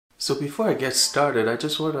So before I get started, I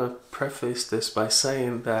just want to preface this by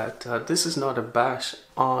saying that this is not a bash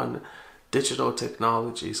on digital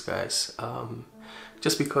technologies, guys.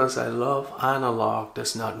 Just because I love analog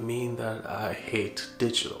does not mean that I hate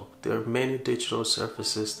digital. There are many digital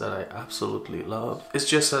surfaces that I absolutely love. It's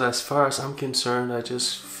just that as far as I'm concerned, I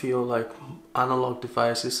just feel like analog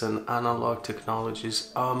devices and analog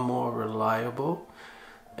technologies are more reliable,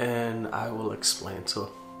 and I will explain.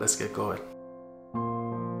 So let's get going.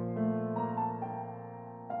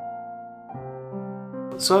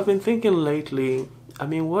 So I've been thinking lately,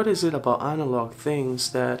 what is it about analog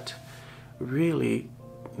things that really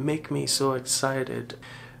make me so excited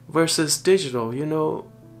versus digital?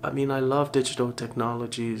 I love digital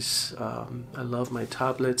technologies. I love my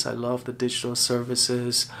tablets. I love the digital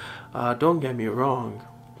services. Don't get me wrong.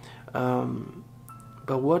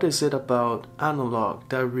 But what is it about analog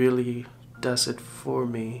that really does it for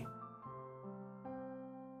me?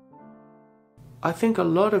 I think a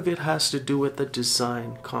lot of it has to do with the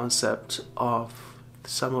design concept of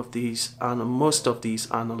most of these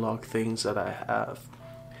analog things that I have.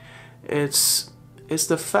 It's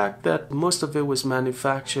the fact that most of it was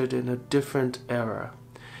manufactured in a different era,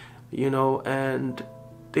 and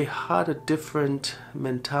they had a different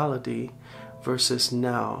mentality versus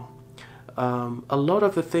now. A lot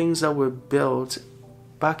of the things that were built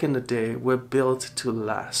back in the day were built to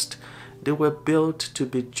last. They were built to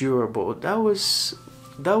be durable. That was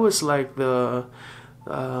like the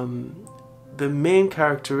main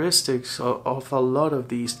characteristics of a lot of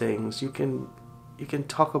these things. You can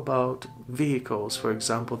talk about vehicles, for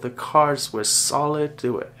example. The cars were solid,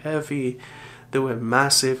 they were heavy, they were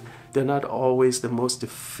massive. They're not always the most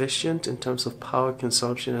efficient in terms of power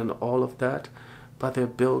consumption and all of that, but they're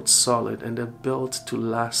built solid and they're built to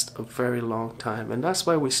last a very long time. And that's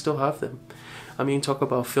why we still have them. Talk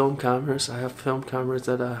about film cameras. I have film cameras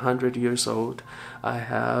that are 100 years old. I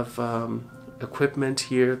have equipment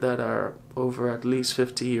here that are over at least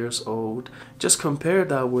 50 years old. Just compare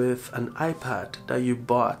that with an iPad that you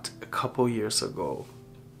bought a couple years ago,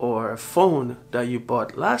 or a phone that you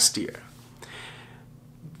bought last year.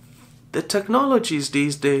 The technologies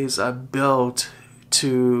these days are built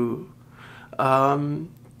to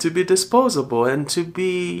be disposable and to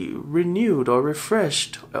be renewed or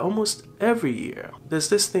refreshed almost every year. There's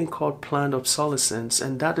this thing called planned obsolescence,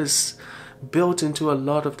 and that is built into a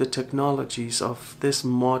lot of the technologies of this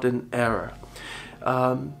modern era.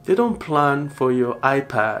 They don't plan for your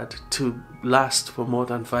iPad to last for more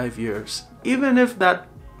than 5 years. Even if that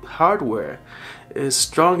hardware is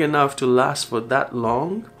strong enough to last for that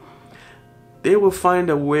long, they will find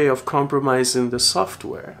a way of compromising the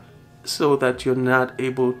software so that you're not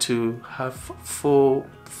able to have full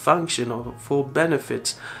function or full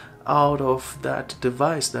benefits out of that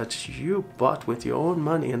device that you bought with your own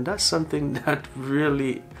money. And that's something that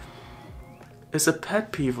really is a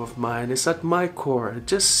pet peeve of mine. It's at my core. It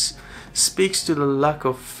just speaks to the lack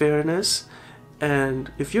of fairness.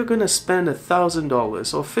 And if you're going to spend $1,000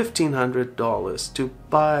 or $1,500 to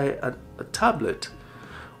buy a tablet,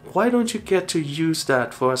 why don't you get to use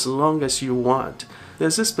that for as long as you want?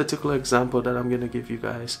 There's this particular example that I'm going to give you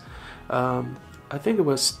guys. I think it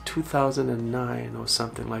was 2009 or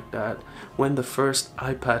something like that when the first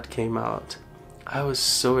iPad came out. I was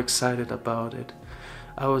so excited about it.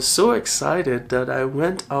 I was so excited that I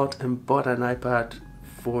went out and bought an iPad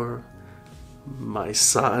for my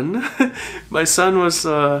son. My son was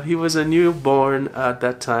he was a newborn at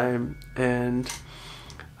that time, and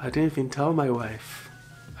I didn't even tell my wife.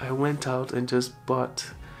 I went out and just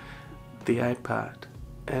bought the iPad,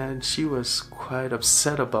 and she was quite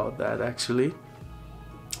upset about that. Actually,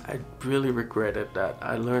 I really regretted that.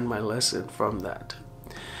 I learned my lesson from that.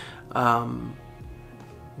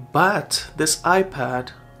 But this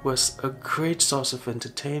iPad was a great source of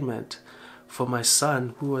entertainment for my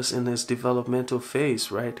son, who was in his developmental phase,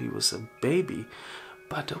 right? He was a baby,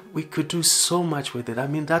 but we could do so much with it. That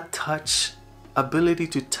ability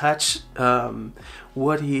to touch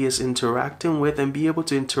what he is interacting with and be able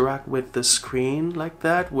to interact with the screen like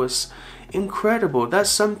that was incredible. That's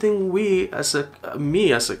something as a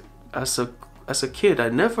kid, I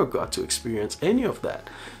never got to experience any of that,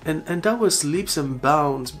 and that was leaps and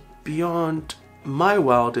bounds beyond my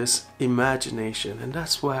wildest imagination. And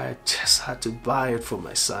that's why I just had to buy it for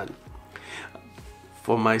my son.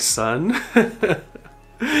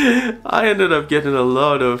 I ended up getting a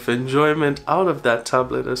lot of enjoyment out of that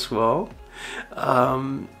tablet as well.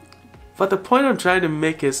 But the point I'm trying to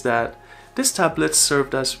make is that this tablet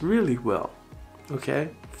served us really well,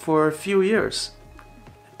 okay, for a few years.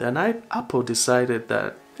 Then Apple decided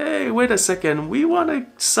that, hey, wait a second, we want to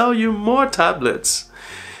sell you more tablets.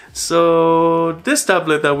 So this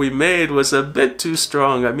tablet that we made was a bit too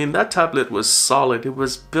strong. I mean, that tablet was solid. It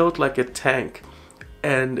was built like a tank,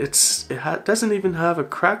 and doesn't even have a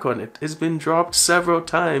crack on it. It's been dropped several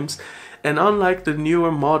times, and unlike the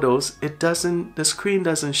newer models, the screen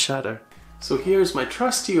doesn't shatter. So here's my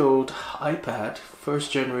trusty old iPad,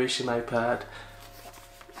 first generation iPad.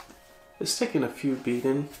 It's taking a few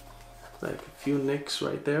beating, like a few nicks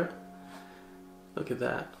right there. Look at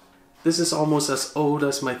that. This is almost as old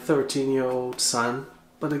as my 13-year-old son,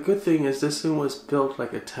 but the good thing is this thing was built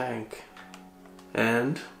like a tank.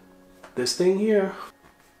 And this thing here,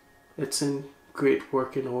 it's in great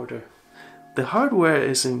working order. The hardware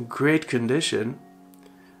is in great condition,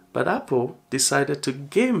 but Apple decided to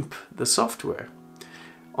gimp the software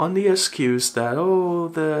on the excuse that, oh,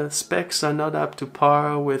 the specs are not up to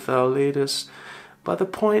par with our latest. But the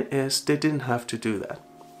point is, they didn't have to do that.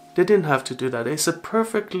 They didn't have to do that. It's a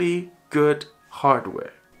perfectly good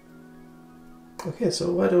hardware. Okay,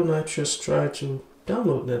 so why don't I just try to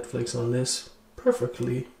download Netflix on this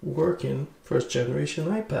perfectly working first generation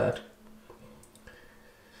iPad?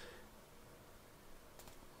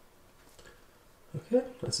 Okay,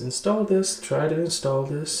 let's install this, try to install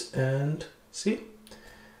this, and see,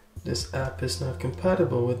 this app is not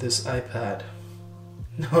compatible with this iPad.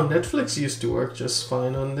 Now, Netflix used to work just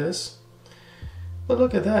fine on this, but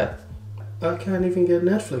look at that. I can't even get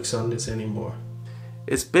Netflix on this anymore.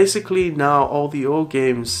 It's basically now all the old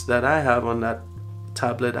games that I have on that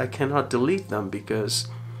tablet, I cannot delete them, because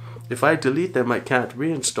if I delete them, I can't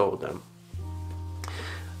reinstall them.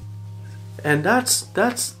 And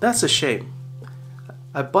that's a shame.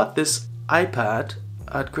 I bought this iPad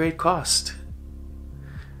at great cost.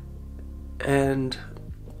 And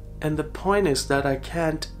the point is that I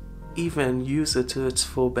can't even use it to its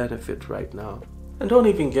full benefit right now. And don't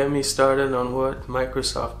even get me started on what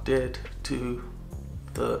Microsoft did to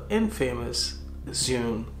the infamous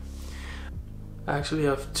Zune. I actually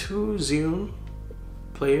have two Zune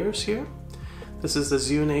players here. This is the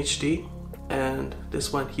Zune HD, and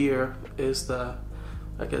this one here is the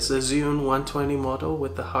Zune 120 model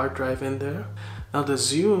with the hard drive in there. Now, the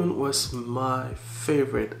Zune was my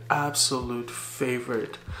favorite, absolute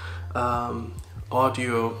favorite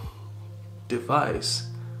audio device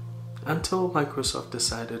until Microsoft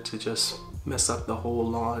decided to just mess up the whole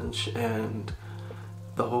launch and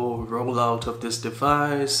the whole rollout of this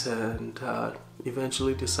device, and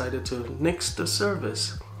eventually decided to nix the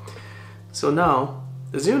service. So now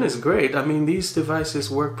the Zune is great. I mean, these devices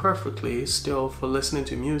work perfectly still for listening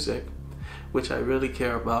to music, which I really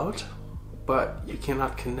care about, but you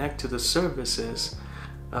cannot connect to the services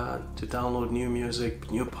to download new music,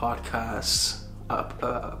 new podcasts,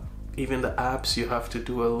 even the apps. You have to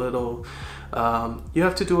do a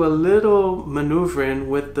little maneuvering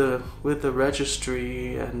with the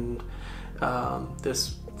registry, and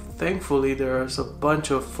thankfully there's a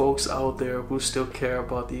bunch of folks out there who still care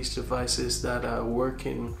about these devices that are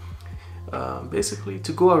working basically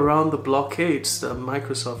to go around the blockades that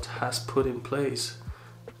Microsoft has put in place,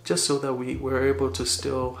 just so that we're able to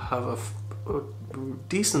still have a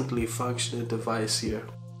decently functioning device here.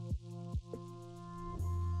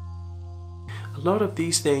 A lot of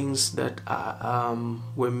these things that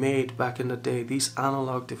were made back in the day, these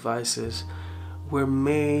analog devices, were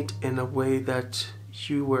made in a way that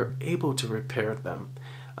you were able to repair them.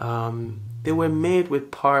 They were made with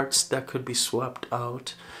parts that could be swapped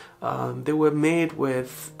out. They were made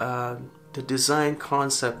with the design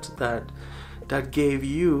concept that gave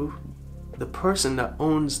you, the person that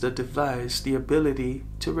owns the device, the ability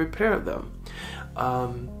to repair them.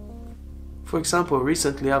 For example,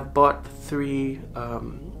 recently I've bought 3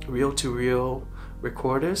 reel-to-reel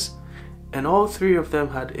recorders, and all 3 of them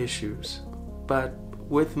had issues. But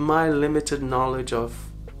with my limited knowledge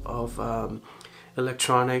of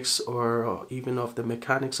electronics or even of the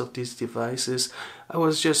mechanics of these devices, I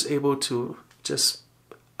was just able to just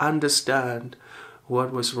understand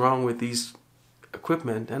what was wrong with these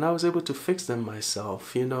equipment, and I was able to fix them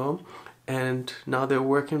myself, and now they're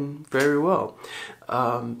working very well.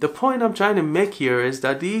 The point I'm trying to make here is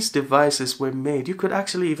that these devices were made, you could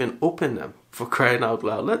actually even open them, for crying out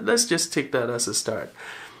loud. Let's just take that as a start.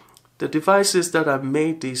 The devices that are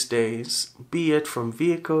made these days, be it from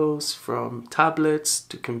vehicles, from tablets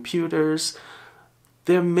to computers,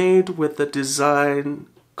 they're made with the design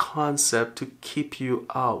concept to keep you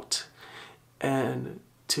out and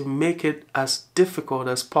to make it as difficult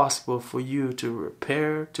as possible for you to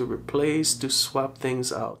repair, to replace, to swap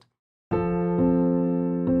things out.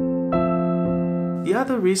 The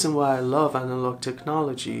other reason why I love analog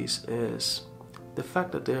technologies is the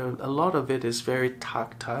fact that a lot of it is very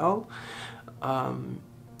tactile.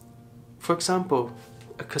 For example,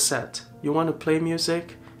 a cassette. You want to play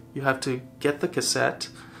music, you have to get the cassette,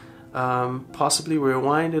 possibly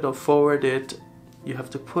rewind it or forward it. You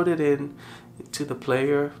have to put it in to the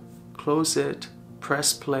player, close it,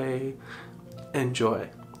 press play, enjoy.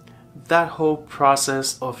 That whole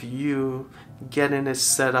process of you getting it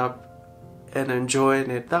set up and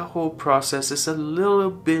enjoying it, that whole process is a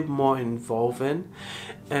little bit more involving,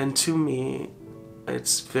 and to me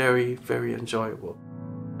it's very, very enjoyable.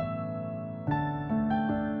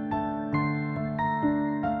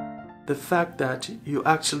 The fact that you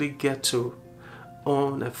actually get to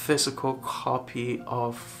own a physical copy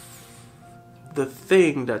of the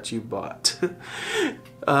thing that you bought.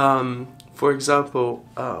 For example,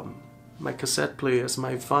 my cassette players,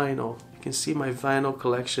 my vinyl. You can see my vinyl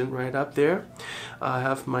collection right up there. I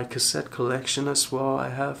have my cassette collection as well. I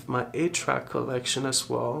have my 8-track collection as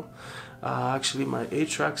well. Actually, my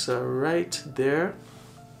 8-tracks are right there.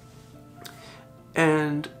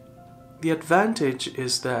 And the advantage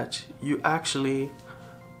is that you actually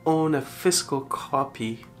own a physical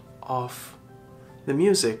copy of the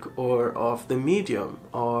music or of the medium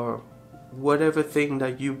or whatever thing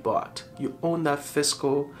that you bought. You own that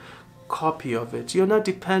physical copy of it. You're not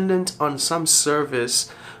dependent on some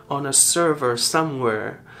service on a server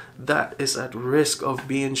somewhere that is at risk of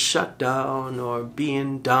being shut down or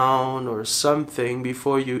being down or something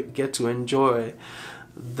before you get to enjoy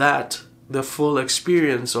the full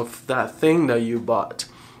experience of that thing that you bought.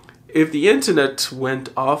 If the internet went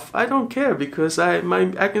off, I don't care, because I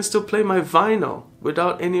can still play my vinyl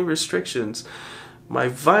without any restrictions. My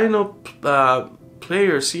vinyl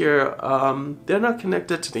players here, they're not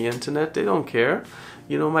connected to the internet. They don't care.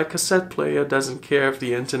 You know, my cassette player doesn't care if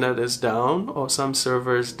the internet is down or some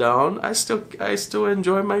server is down. I still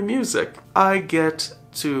enjoy my music. I get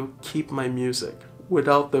to keep my music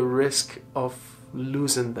without the risk of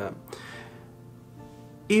losing them.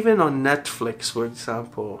 Even on Netflix, for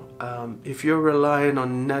example, if you're relying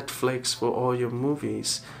on Netflix for all your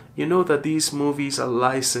movies, you know that these movies are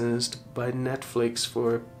licensed by Netflix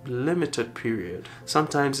for a limited period.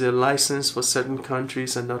 Sometimes they're licensed for certain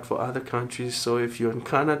countries and not for other countries. So if you're in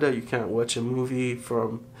Canada, you can't watch a movie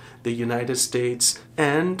from the United States.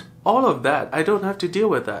 And all of that, I don't have to deal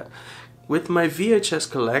with that. With my VHS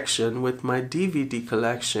collection, with my DVD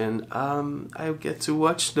collection, I get to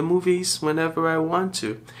watch the movies whenever I want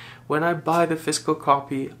to. When I buy the physical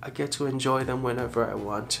copy, I get to enjoy them whenever I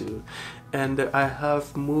want to. And I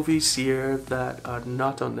have movies here that are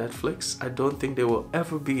not on Netflix. I don't think they will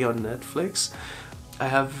ever be on Netflix. I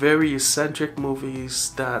have very eccentric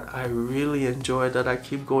movies that I really enjoy, that I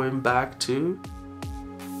keep going back to.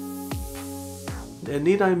 And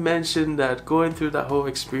need I mention that going through that whole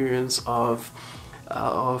experience of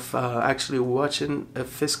actually watching a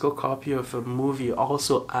physical copy of a movie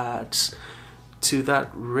also adds to that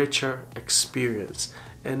richer experience.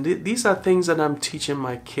 And these are things that I'm teaching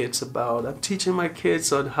my kids about. I'm teaching my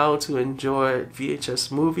kids on how to enjoy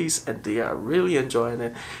VHS movies, and they are really enjoying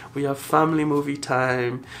it. We have family movie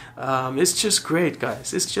time. It's just great,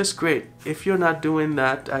 guys. It's just great. If you're not doing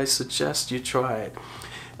that, I suggest you try it.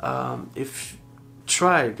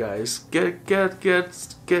 Try it, guys.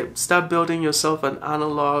 Start building yourself an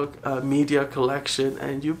analog media collection,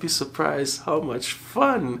 and you'll be surprised how much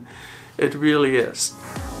fun it really is.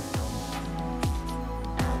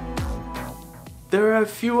 There are a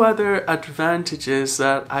few other advantages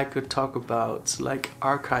that I could talk about, like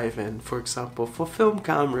archiving, for example, for film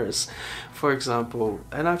cameras, for example.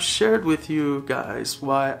 And I've shared with you guys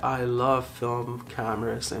why I love film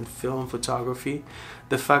cameras and film photography.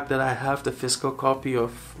 The fact that I have the physical copy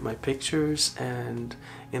of my pictures and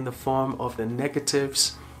in the form of the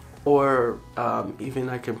negatives, or even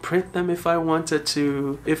I can print them if I wanted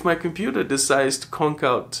to. If my computer decides to conk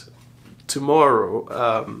out tomorrow,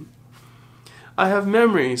 I have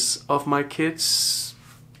memories of my kids'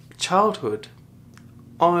 childhood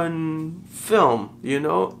on film, you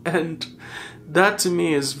know, and that to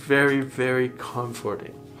me is very, very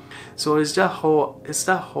comforting. So it's that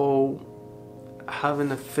whole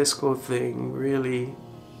having a physical thing really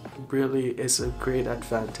is a great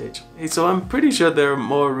advantage. So I'm pretty sure there are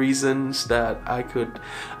more reasons that I could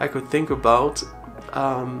think about,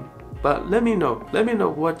 but let me know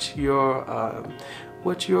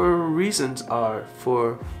what your reasons are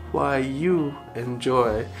for why you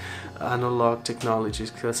enjoy analog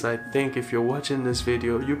technologies, because I think if you're watching this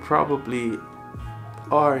video, you probably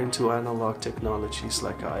are into analog technologies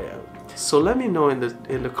like I am. So let me know in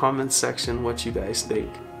the comments section what you guys think.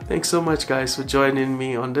 Thanks so much, guys, for joining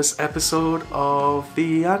me on this episode of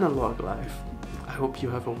The Analog Life. I hope you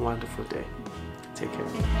have a wonderful day. Take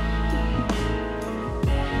care.